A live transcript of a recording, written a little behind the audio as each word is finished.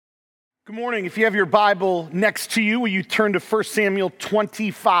Good morning. If you have your Bible next to you, will you turn to 1 Samuel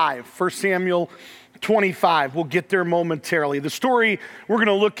 25? 1 Samuel 25. We'll get there momentarily. The story we're going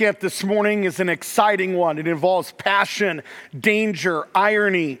to look at this morning is an exciting one. It involves passion, danger,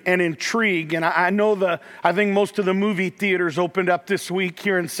 irony, and intrigue. And I think most of the movie theaters opened up this week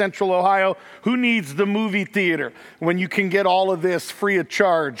here in Central Ohio. Who needs the movie theater when you can get all of this free of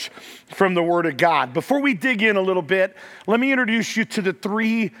charge from the Word of God? Before we dig in a little bit, let me introduce you to the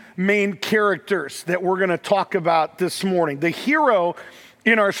three main characters that we're going to talk about this morning. The hero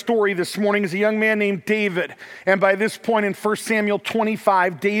in our story this morning is a young man named David. And by this point in 1 Samuel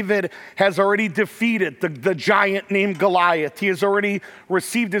 25, David has already defeated the giant named Goliath. He has already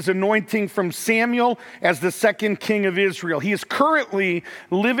received his anointing from Samuel as the second king of Israel. He is currently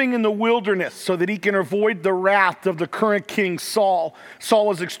living in the wilderness so that he can avoid the wrath of the current king Saul. Saul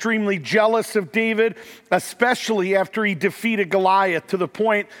was extremely jealous of David, especially after he defeated Goliath to the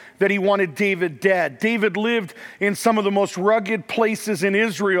point that he wanted David dead. David lived in some of the most rugged places in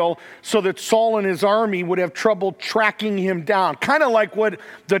Israel so that Saul and his army would have trouble tracking him down. Kind of like what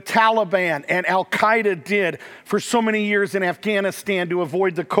the Taliban and Al-Qaeda did for so many years in Afghanistan to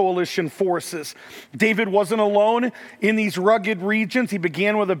avoid the coalition forces. David wasn't alone in these rugged regions. He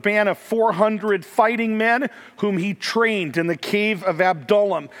began with a band of 400 fighting men whom he trained in the cave of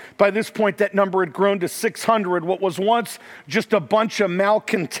Adullam. By this point, that number had grown to 600. What was once just a bunch of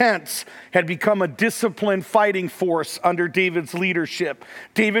malcontents had become a disciplined fighting force under David's leadership.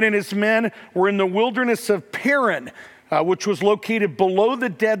 David and his men were in the wilderness of Paran, which was located below the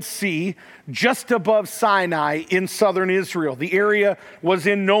Dead Sea, just above Sinai in southern Israel. The area was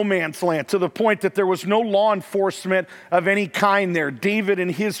in no man's land, to the point that there was no law enforcement of any kind there. David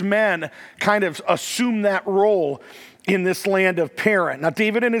and his men kind of assumed that role in this land of Paran. Now,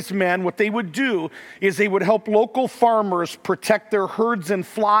 David and his men, what they would do is they would help local farmers protect their herds and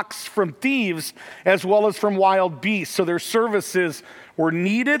flocks from thieves as well as from wild beasts. So their services were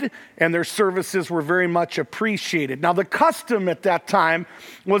needed and their services were very much appreciated. Now, the custom at that time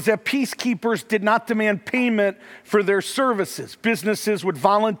was that peacekeepers did not demand payment for their services. Businesses would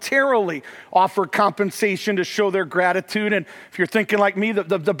voluntarily offer compensation to show their gratitude. And if you're thinking like me,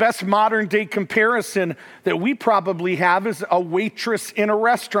 the best modern day comparison that we probably have is a waitress in a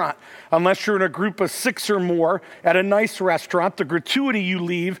restaurant. Unless you're in a group of 6 or more at a nice restaurant, the gratuity you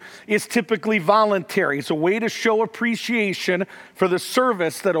leave is typically voluntary. It's a way to show appreciation for the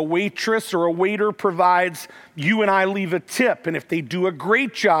service that a waitress or a waiter provides. You and I leave a tip, and if they do a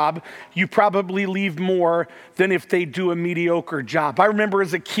great job, you probably leave more than if they do a mediocre job. I remember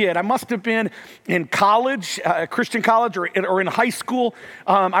as a kid, I must have been in college, Christian college, or in high school.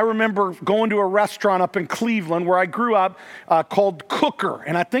 I remember going to a restaurant up in Cleveland where I grew up called Cooker,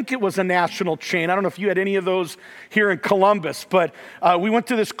 and I think it was a national chain. I don't know if you had any of those here in Columbus, but we went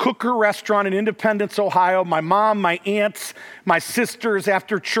to this Cooker restaurant in Independence, Ohio. My mom, my aunts, my sisters,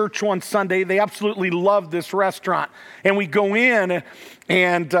 after church one Sunday, they absolutely loved this restaurant. And we go in,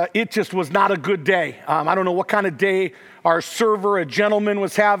 and it just was not a good day. I don't know what kind of day our server, a gentleman,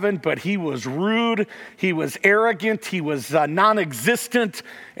 was having, but he was rude, he was arrogant, he was non-existent,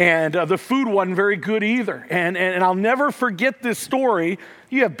 and the food wasn't very good either. And I'll never forget this story.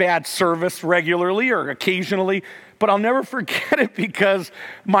 You have bad service regularly or occasionally, but I'll never forget it because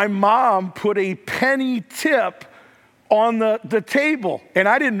my mom put a penny tip on the table, and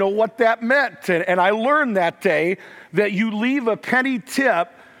I didn't know what that meant. And I learned that day that you leave a penny tip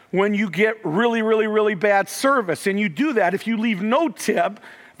when you get really, really, really bad service. And you do that. If you leave no tip,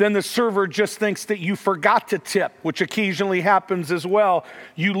 then the server just thinks that you forgot to tip, which occasionally happens as well.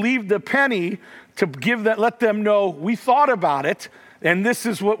 You leave the penny to let them know we thought about it, and this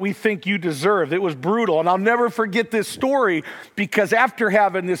is what we think you deserve. It was brutal. And I'll never forget this story because after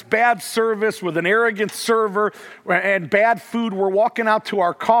having this bad service with an arrogant server and bad food, we're walking out to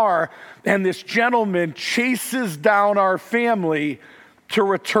our car, and this gentleman chases down our family to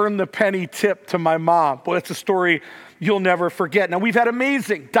return the penny tip to my mom. Well, that's a story you'll never forget. Now, we've had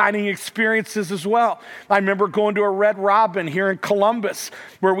amazing dining experiences as well. I remember going to a Red Robin here in Columbus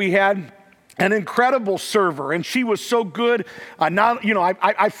where we had an incredible server, and she was so good.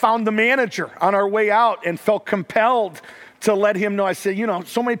 I found the manager on our way out and felt compelled to let him know. I said,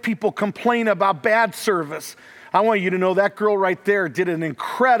 so many people complain about bad service. I want you to know that girl right there did an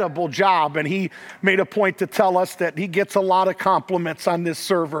incredible job, and he made a point to tell us that he gets a lot of compliments on this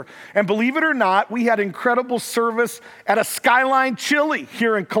server. And believe it or not, we had incredible service at a Skyline Chili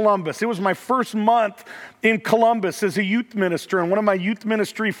here in Columbus. It was my first month in Columbus as a youth minister, and one of my youth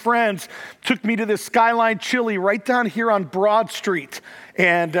ministry friends took me to this Skyline Chili right down here on Broad Street.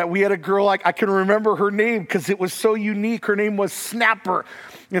 And we had a girl, I can remember her name because it was so unique. Her name was Snapper.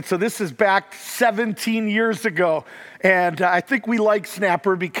 And so this is back 17 years ago. And I think we like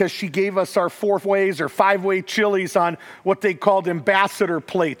Snapper because she gave us our 4-ways or 5-way chilies on what they called ambassador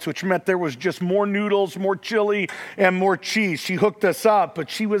plates, which meant there was just more noodles, more chili, and more cheese. She hooked us up, but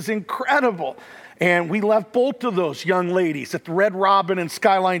she was incredible. And we left both of those young ladies at the Red Robin and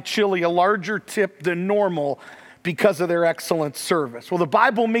Skyline Chili a larger tip than normal because of their excellent service. Well, the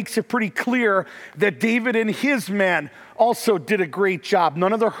Bible makes it pretty clear that David and his men also did a great job.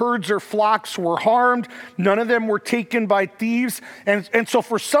 None of the herds or flocks were harmed. None of them were taken by thieves. And so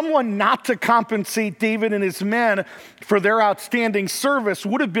for someone not to compensate David and his men for their outstanding service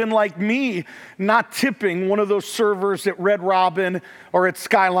would have been like me not tipping one of those servers at Red Robin or at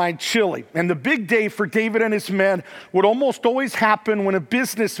Skyline Chili. And the big day for David and his men would almost always happen when a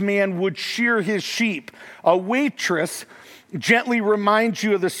businessman would shear his sheep. A waitress gently reminds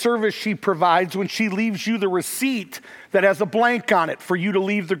you of the service she provides when she leaves you the receipt that has a blank on it for you to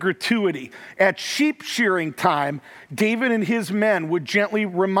leave the gratuity. At sheep shearing time, David and his men would gently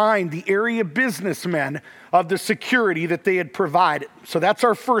remind the area businessmen of the security that they had provided. So that's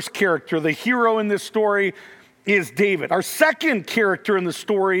our first character. The hero in this story is David. Our second character in the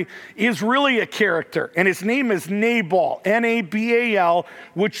story is really a character, and his name is Nabal, Nabal,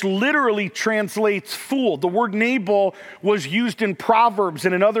 which literally translates fool. The word Nabal was used in Proverbs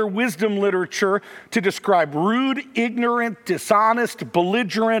and in other wisdom literature to describe rude, ignorant, dishonest,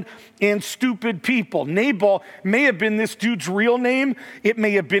 belligerent, and stupid people. Nabal may have been this dude's real name. It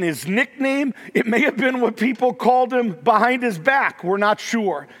may have been his nickname. It may have been what people called him behind his back. We're not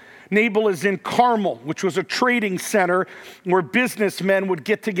sure. Nabal is in Carmel, which was a trading center where businessmen would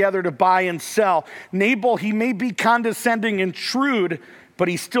get together to buy and sell. Nabal, he may be condescending and shrewd, but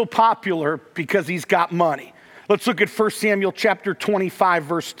he's still popular because he's got money. Let's look at 1 Samuel chapter 25,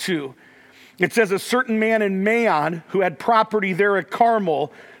 verse 2. It says, a certain man in Maon who had property there at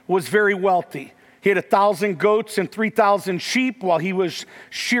Carmel was very wealthy. He had 1,000 goats and 3,000 sheep while he was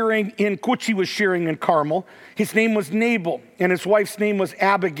shearing in Carmel. His name was Nabal, and his wife's name was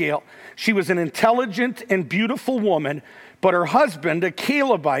Abigail. She was an intelligent and beautiful woman, but her husband, a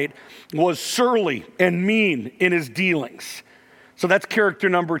Calebite, was surly and mean in his dealings. So that's character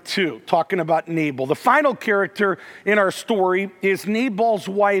number 2, talking about Nabal. The final character in our story is Nabal's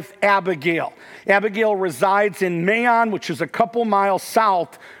wife, Abigail. Abigail resides in Maon, which is a couple miles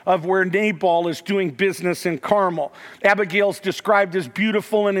south of where Nabal is doing business in Carmel. Abigail's described as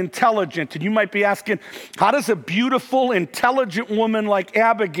beautiful and intelligent. And you might be asking, how does a beautiful, intelligent woman like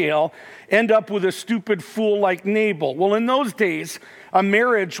Abigail end up with a stupid fool like Nabal? Well, in those days, a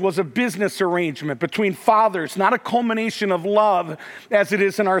marriage was a business arrangement between fathers, not a culmination of love as it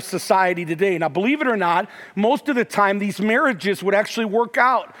is in our society today. Now, believe it or not, most of the time these marriages would actually work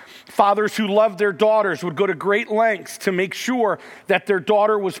out. Fathers who loved their daughters would go to great lengths to make sure that their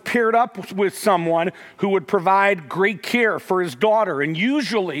daughter was paired up with someone who would provide great care for his daughter. And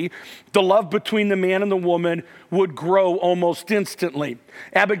usually, the love between the man and the woman would grow almost instantly.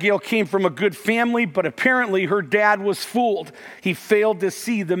 Abigail came from a good family, but apparently her dad was fooled. He failed to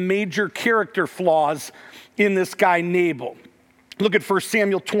see the major character flaws in this guy Nabal. Look at 1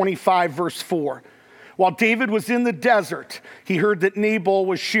 Samuel 25, verse 4. While David was in the desert, he heard that Nabal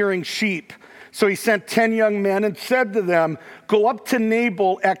was shearing sheep. So he sent 10 young men and said to them, go up to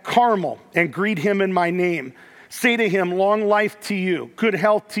Nabal at Carmel and greet him in my name. Say to him, long life to you, good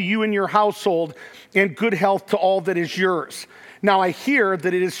health to you and your household, and good health to all that is yours. Now I hear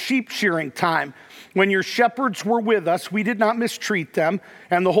that it is sheep shearing time. When your shepherds were with us, we did not mistreat them,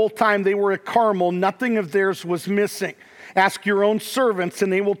 and the whole time they were at Carmel, nothing of theirs was missing. Ask your own servants,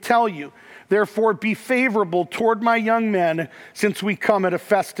 and they will tell you. Therefore, be favorable toward my young men, since we come at a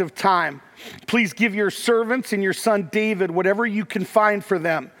festive time. Please give your servants and your son David whatever you can find for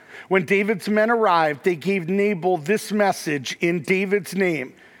them. When David's men arrived, they gave Nabal this message in David's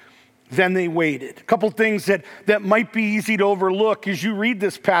name. Then they waited. A couple things that might be easy to overlook as you read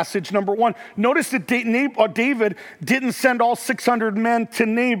this passage. Number one, notice that David didn't send all 600 men to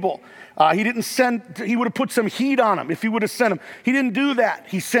Nabal. He would have put some heat on him if he would have sent them. He didn't do that.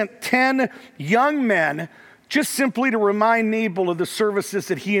 He sent 10 young men just simply to remind Nabal of the services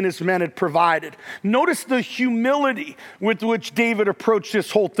that he and his men had provided. Notice the humility with which David approached this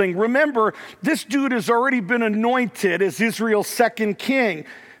whole thing. Remember, this dude has already been anointed as Israel's second king,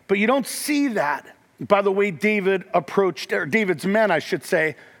 but you don't see that by the way David's men,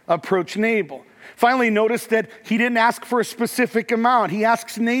 approached Nabal. Finally, notice that he didn't ask for a specific amount. He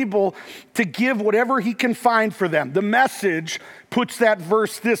asks Nabal to give whatever he can find for them. The message puts that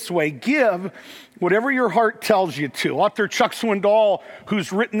verse this way: give whatever your heart tells you to. Author Chuck Swindoll,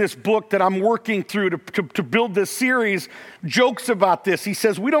 who's written this book that I'm working through to build this series, jokes about this. He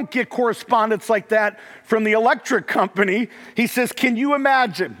says, we don't get correspondence like that from the electric company. He says, can you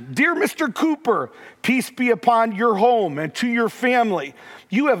imagine? Dear Mr. Cooper, peace be upon your home and to your family.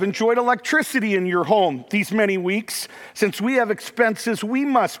 You have enjoyed electricity in your home these many weeks. Since we have expenses we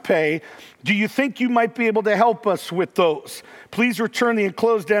must pay, do you think you might be able to help us with those? Please return the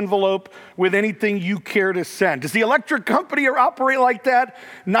enclosed envelope with anything you care to send. Does the electric company operate like that?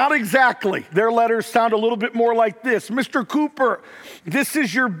 Not exactly. Their letters sound a little bit more like this: Mr. Cooper, this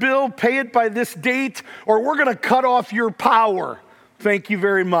is your bill, pay it by this date, or we're gonna cut off your power. Thank you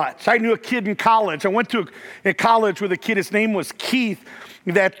very much. I knew a kid in college. I went to a college with a kid, his name was Keith,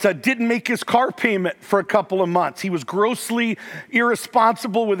 that didn't make his car payment for a couple of months. He was grossly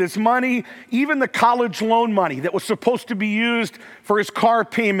irresponsible with his money. Even the college loan money that was supposed to be used for his car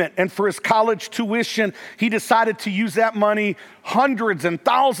payment and for his college tuition, he decided to use that money, hundreds and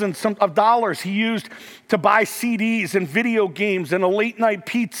thousands of dollars he used to buy CDs and video games and a late night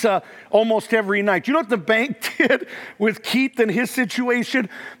pizza almost every night. You know what the bank did with Keith and his situation?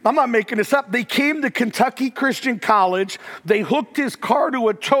 I'm not making this up. They came to Kentucky Christian College, they hooked his car to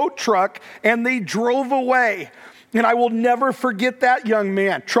a tow truck, and they drove away. And I will never forget that young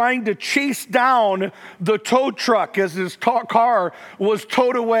man trying to chase down the tow truck as his car was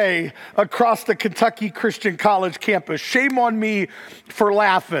towed away across the Kentucky Christian College campus. Shame on me for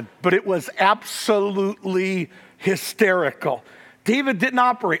laughing, but it was absolutely hysterical. David didn't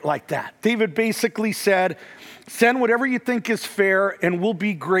operate like that. David basically said, send whatever you think is fair and we'll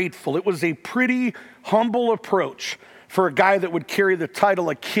be grateful. It was a pretty humble approach for a guy that would carry the title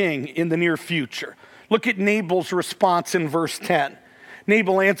of king in the near future. Look at Nabal's response in verse 10.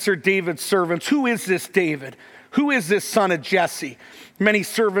 Nabal answered David's servants, who is this David? Who is this son of Jesse? Many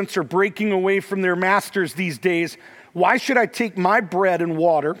servants are breaking away from their masters these days. Why should I take my bread and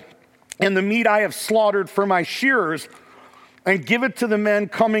water and the meat I have slaughtered for my shearers and give it to the men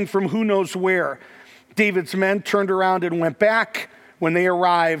coming from who knows where? David's men turned around and went back. When they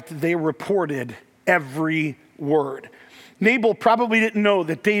arrived, they reported every word. Nabal probably didn't know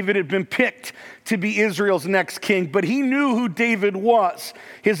that David had been picked to be Israel's next king, but he knew who David was.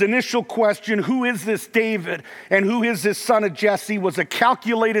 His initial question, who is this David and who is this son of Jesse, was a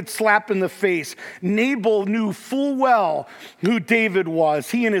calculated slap in the face. Nabal knew full well who David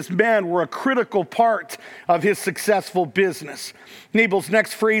was. He and his men were a critical part of his successful business. Nabal's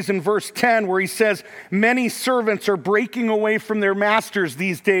next phrase in verse 10, where he says, many servants are breaking away from their masters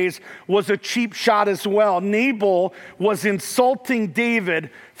these days, was a cheap shot as well. Nabal was insulting David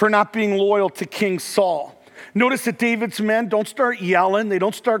for not being loyal to King Saul. Notice that David's men don't start yelling. They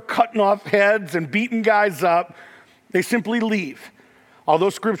don't start cutting off heads and beating guys up. They simply leave. Although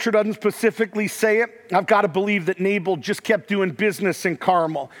scripture doesn't specifically say it, I've got to believe that Nabal just kept doing business in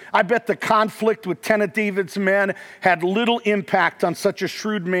Carmel. I bet the conflict with 10 of David's men had little impact on such a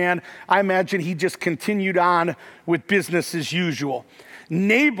shrewd man. I imagine he just continued on with business as usual.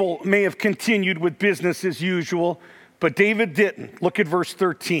 Nabal may have continued with business as usual, but David didn't. Look at verse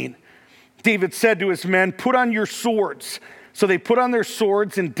 13. David said to his men, put on your swords. So they put on their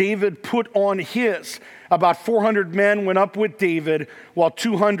swords, and David put on his. About 400 men went up with David, while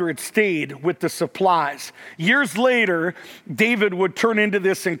 200 stayed with the supplies. Years later, David would turn into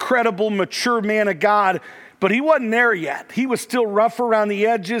this incredible, mature man of God, but he wasn't there yet. He was still rough around the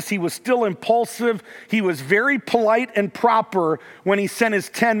edges. He was still impulsive. He was very polite and proper when he sent his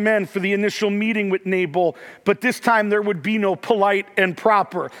 10 men for the initial meeting with Nabal, but this time there would be no polite and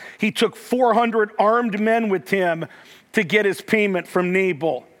proper. He took 400 armed men with him to get his payment from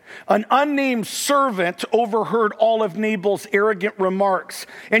Nabal. An unnamed servant overheard all of Nabal's arrogant remarks.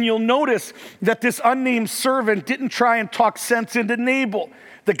 And you'll notice that this unnamed servant didn't try and talk sense into Nabal,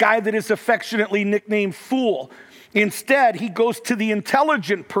 the guy that is affectionately nicknamed Fool. Instead, he goes to the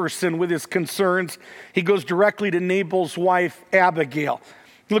intelligent person with his concerns. He goes directly to Nabal's wife, Abigail.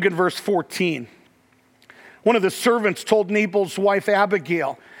 Look at verse 14. One of the servants told Nabal's wife,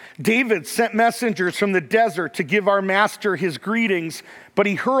 Abigail, David sent messengers from the desert to give our master his greetings, but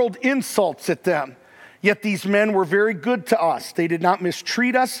he hurled insults at them. Yet these men were very good to us. They did not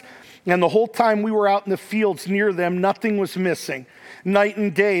mistreat us, and the whole time we were out in the fields near them, nothing was missing. Night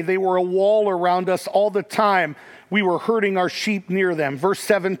and day, they were a wall around us all the time we were herding our sheep near them. Verse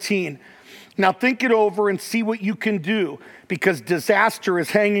 17. Now think it over and see what you can do, because disaster is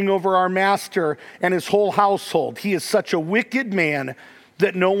hanging over our master and his whole household. He is such a wicked man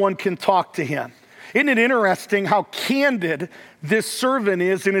that no one can talk to him. Isn't it interesting how candid this servant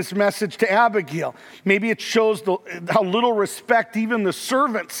is in his message to Abigail. Maybe it shows how little respect even the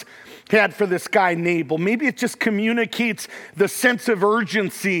servants had for this guy Nabal. Maybe it just communicates the sense of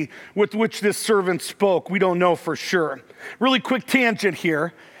urgency with which this servant spoke. We don't know for sure. Really quick tangent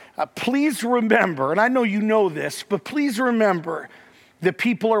here. Please remember, and I know you know this, but please remember that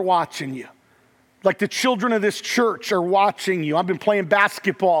people are watching you. Like the children of this church are watching you. I've been playing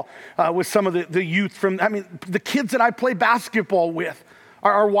basketball with some of the youth the kids that I play basketball with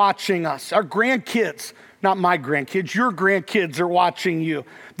are watching us. Our grandkids, not my grandkids, your grandkids are watching you.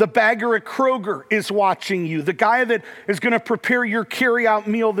 The bagger at Kroger is watching you. The guy that is going to prepare your carry-out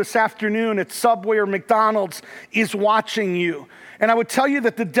meal this afternoon at Subway or McDonald's is watching you. And I would tell you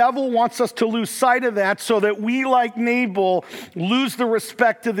that the devil wants us to lose sight of that so that we, like Nabal, lose the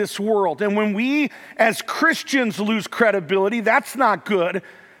respect of this world. And when we, as Christians, lose credibility, that's not good.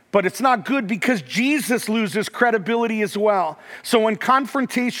 But it's not good because Jesus loses credibility as well. So when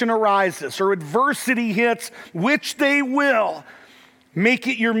confrontation arises or adversity hits, which they will, make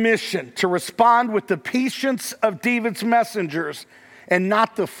it your mission to respond with the patience of David's messengers and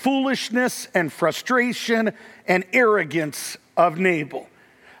not the foolishness and frustration and arrogance of Nabal.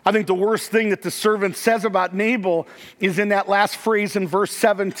 I think the worst thing that the servant says about Nabal is in that last phrase in verse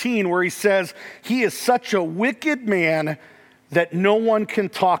 17 where he says, he is such a wicked man that no one can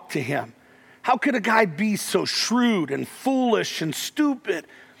talk to him. How could a guy be so shrewd and foolish and stupid?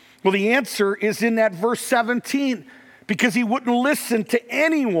 Well, the answer is in that verse 17, because he wouldn't listen to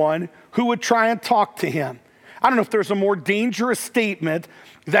anyone who would try and talk to him. I don't know if there's a more dangerous statement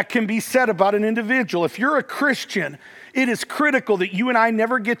that can be said about an individual. If you're a Christian, it is critical that you and I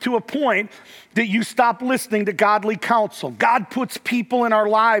never get to a point that you stop listening to godly counsel. God puts people in our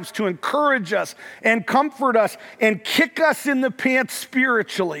lives to encourage us and comfort us and kick us in the pants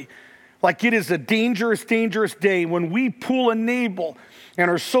spiritually. Like it is a dangerous, dangerous day when we pull a Nabal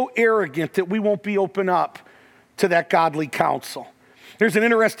and are so arrogant that we won't be open up to that godly counsel. There's an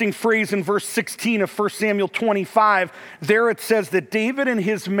interesting phrase in verse 16 of 1 Samuel 25. There it says that David and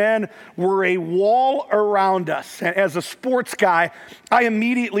his men were a wall around us. And as a sports guy, I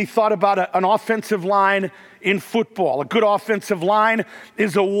immediately thought about an offensive line in football. A good offensive line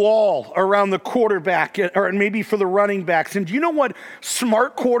is a wall around the quarterback, or maybe for the running backs. And do you know what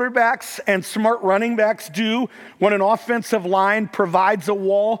smart quarterbacks and smart running backs do when an offensive line provides a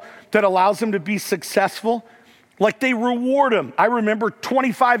wall that allows them to be successful? Like they reward him. I remember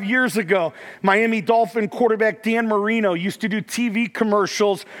 25 years ago, Miami Dolphin quarterback Dan Marino used to do TV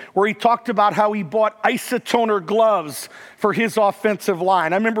commercials where he talked about how he bought isotoner gloves for his offensive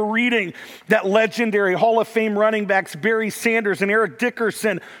line. I remember reading that legendary Hall of Fame running backs Barry Sanders and Eric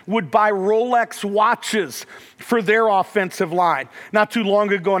Dickerson would buy Rolex watches for their offensive line. Not too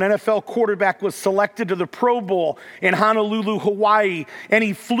long ago, an NFL quarterback was selected to the Pro Bowl in Honolulu, Hawaii, and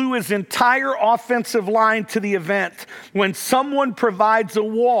he flew his entire offensive line to the event. When someone provides a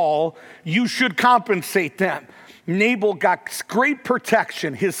wall, you should compensate them. Nabal got great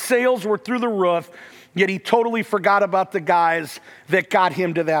protection. His sales were through the roof, yet he totally forgot about the guys that got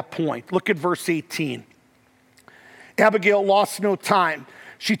him to that point. Look at verse 18. Abigail lost no time.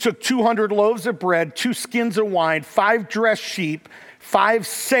 She took 200 loaves of bread, 2 skins of wine, 5 dressed sheep, 5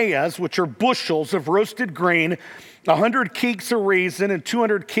 seahs, which are bushels of roasted grain, 100 cakes of raisin and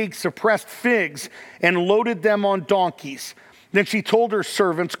 200 cakes of pressed figs, and loaded them on donkeys. Then she told her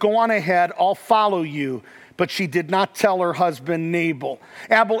servants, "Go on ahead, I'll follow you." But she did not tell her husband Nabal.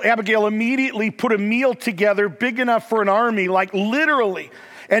 Abigail immediately put a meal together big enough for an army, like literally.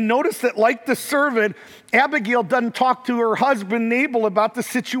 And notice that like the servant, Abigail doesn't talk to her husband Nabal about the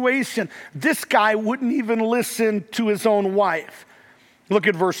situation. This guy wouldn't even listen to his own wife. Look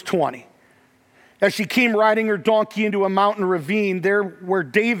at verse 20. As she came riding her donkey into a mountain ravine, there were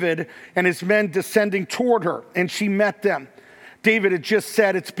David and his men descending toward her, and she met them. David had just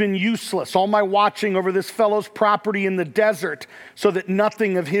said, "It's been useless, all my watching over this fellow's property in the desert, so that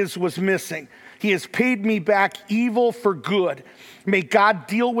nothing of his was missing. He has paid me back evil for good. May God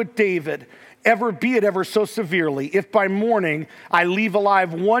deal with David, be it ever so severely, if by morning I leave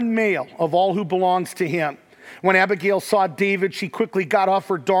alive one male of all who belongs to him." When Abigail saw David, she quickly got off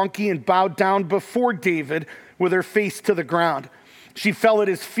her donkey and bowed down before David with her face to the ground. She fell at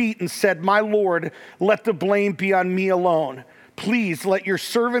his feet and said, "My Lord, let the blame be on me alone. Please let your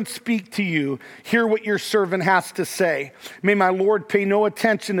servant speak to you. Hear what your servant has to say. May my Lord pay no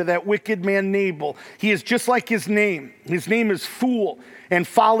attention to that wicked man Nabal. He is just like his name. His name is Fool, and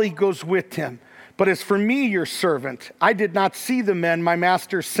folly goes with him. But as for me, your servant, I did not see the men my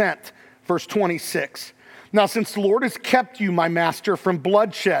master sent." Verse 26. "Now, since the Lord has kept you, my master, from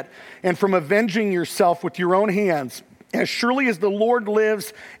bloodshed and from avenging yourself with your own hands, As surely as the Lord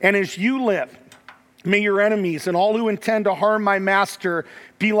lives and as you live, may your enemies and all who intend to harm my master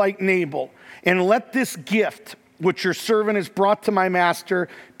be like Nabal. And let this gift which your servant has brought to my master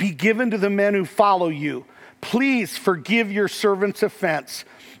be given to the men who follow you. Please forgive your servant's offense,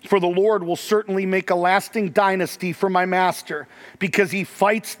 for the Lord will certainly make a lasting dynasty for my master, because he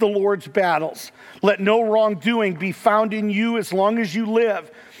fights the Lord's battles. Let no wrongdoing be found in you as long as you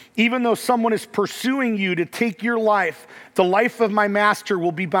live. Even though someone is pursuing you to take your life, the life of my master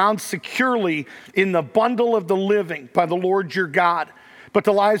will be bound securely in the bundle of the living by the Lord your God. But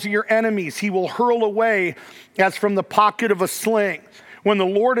the lives of your enemies he will hurl away as from the pocket of a sling. When the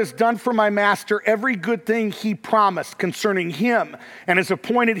Lord has done for my master every good thing he promised concerning him and has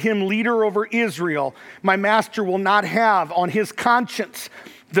appointed him leader over Israel, my master will not have on his conscience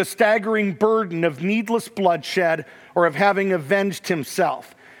the staggering burden of needless bloodshed or of having avenged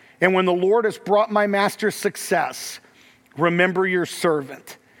himself. And when the Lord has brought my master success, remember your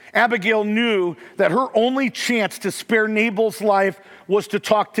servant. Abigail knew that her only chance to spare Nabal's life was to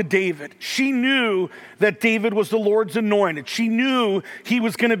talk to David. She knew that David was the Lord's anointed. She knew he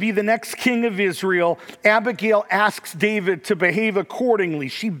was going to be the next king of Israel. Abigail asks David to behave accordingly.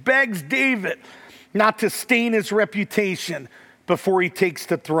 She begs David not to stain his reputation before he takes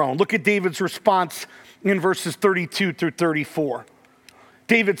the throne. Look at David's response in verses 32 through 34.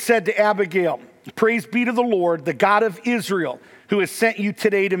 David said to Abigail, "Praise be to the Lord, the God of Israel, who has sent you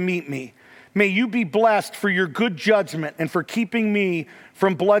today to meet me. May you be blessed for your good judgment and for keeping me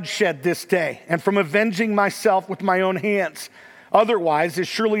from bloodshed this day and from avenging myself with my own hands. Otherwise, as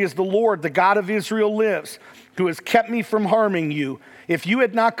surely as the Lord, the God of Israel lives, who has kept me from harming you, if you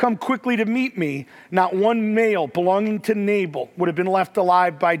had not come quickly to meet me, not one male belonging to Nabal would have been left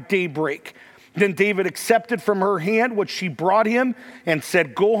alive by daybreak." Then David accepted from her hand what she brought him and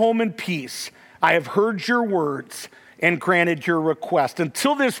said, "Go home in peace. I have heard your words and granted your request."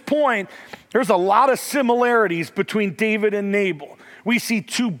 Until this point, there's a lot of similarities between David and Nabal. We see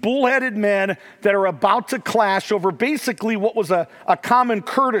two bullheaded men that are about to clash over basically what was a common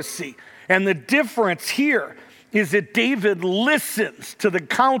courtesy. And the difference here is that David listens to the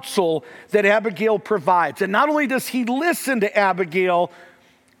counsel that Abigail provides. And not only does he listen to Abigail,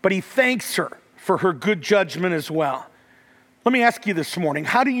 but he thanks her for her good judgment as well. Let me ask you this morning,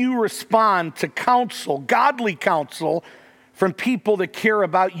 how do you respond to counsel, godly counsel, from people that care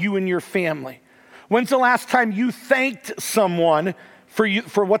about you and your family? When's the last time you thanked someone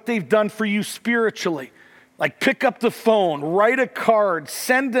for what they've done for you spiritually? Like pick up the phone, write a card,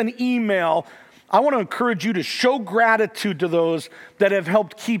 send an email. I want to encourage you to show gratitude to those that have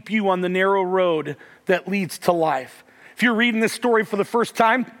helped keep you on the narrow road that leads to life. If you're reading this story for the first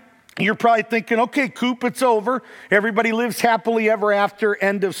time, you're probably thinking, okay, Coop, it's over. Everybody lives happily ever after,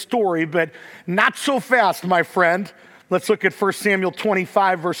 end of story. But not so fast, my friend. Let's look at 1 Samuel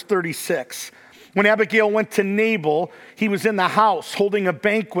 25, verse 36. When Abigail went to Nabal, he was in the house holding a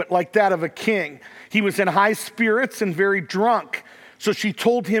banquet like that of a king. He was in high spirits and very drunk. So she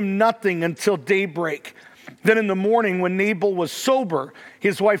told him nothing until daybreak. Then in the morning, when Nabal was sober,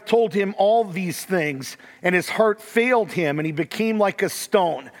 his wife told him all these things, and his heart failed him, and he became like a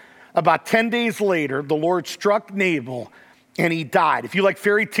stone. About 10 days later, the Lord struck Nabal, and he died. If you like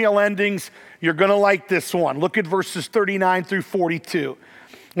fairy tale endings, you're going to like this one. Look at verses 39 through 42.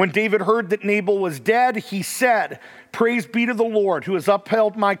 When David heard that Nabal was dead, he said, "Praise be to the Lord, who has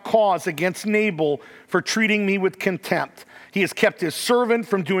upheld my cause against Nabal for treating me with contempt. He has kept his servant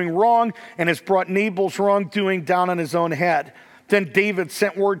from doing wrong and has brought Nabal's wrongdoing down on his own head." Then David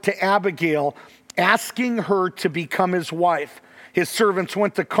sent word to Abigail, asking her to become his wife. His servants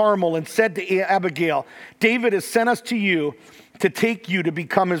went to Carmel and said to Abigail, "David has sent us to you to take you to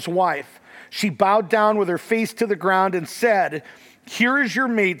become his wife." She bowed down with her face to the ground and said, "Here is your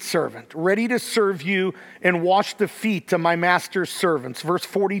maidservant, ready to serve you and wash the feet of my master's servants." Verse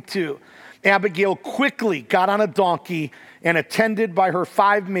 42. Abigail quickly got on a donkey and, attended by her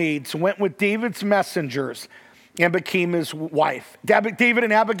 5 maids, went with David's messengers and became his wife. David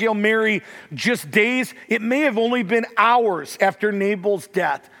and Abigail marry just days. It may have only been hours after Nabal's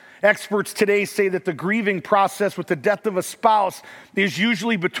death. Experts today say that the grieving process with the death of a spouse is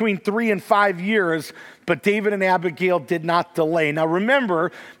usually between 3 and 5 years, but David and Abigail did not delay. Now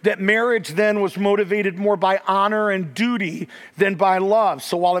remember that marriage then was motivated more by honor and duty than by love.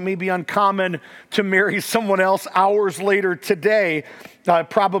 So while it may be uncommon to marry someone else hours later today, it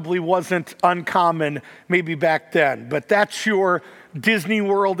probably wasn't uncommon maybe back then. But that's your Disney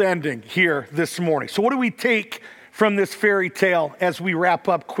World ending here this morning. So what do we take from this fairy tale as we wrap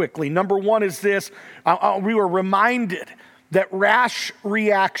up quickly? Number one is this. We were reminded that rash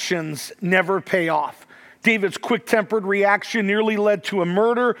reactions never pay off. David's quick-tempered reaction nearly led to a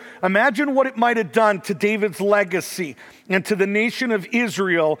murder. Imagine what it might have done to David's legacy and to the nation of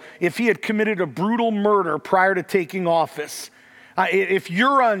Israel if he had committed a brutal murder prior to taking office. If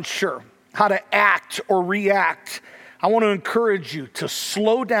you're unsure how to act or react, I want to encourage you to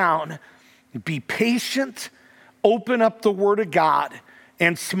slow down, be patient, open up the Word of God,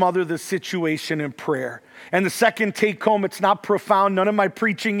 and smother the situation in prayer. And the second take home, it's not profound, none of my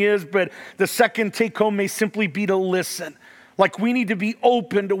preaching is, but the second take home may simply be to listen. Like we need to be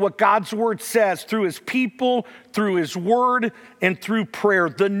open to what God's Word says through His people, through His Word, and through prayer.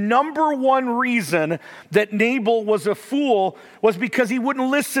 The number one reason that Nabal was a fool was because he wouldn't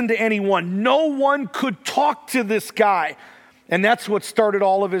listen to anyone. No one could talk to this guy. And that's what started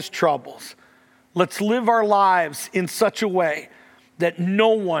all of his troubles. Let's live our lives in such a way that no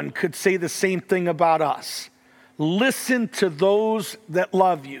one could say the same thing about us. Listen to those that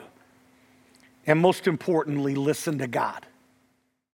love you. And most importantly, listen to God.